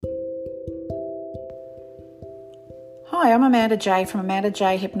Hi, I'm Amanda J from Amanda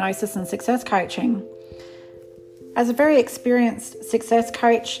J Hypnosis and Success Coaching. As a very experienced success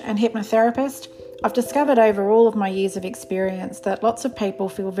coach and hypnotherapist, I've discovered over all of my years of experience that lots of people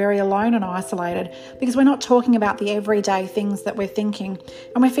feel very alone and isolated because we're not talking about the everyday things that we're thinking,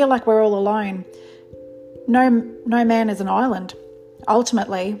 and we feel like we're all alone. No man is an island.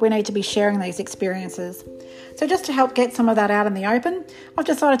 Ultimately, we need to be sharing these experiences. So just to help get some of that out in the open, I've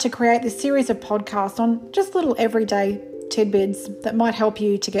decided to create this series of podcasts on just little everyday tidbits that might help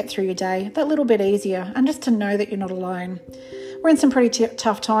you to get through your day that little bit easier and just to know that you're not alone. We're in some pretty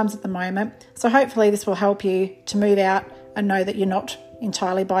tough times at the moment, so hopefully this will help you to move out and know that you're not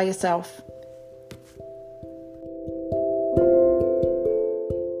entirely by yourself.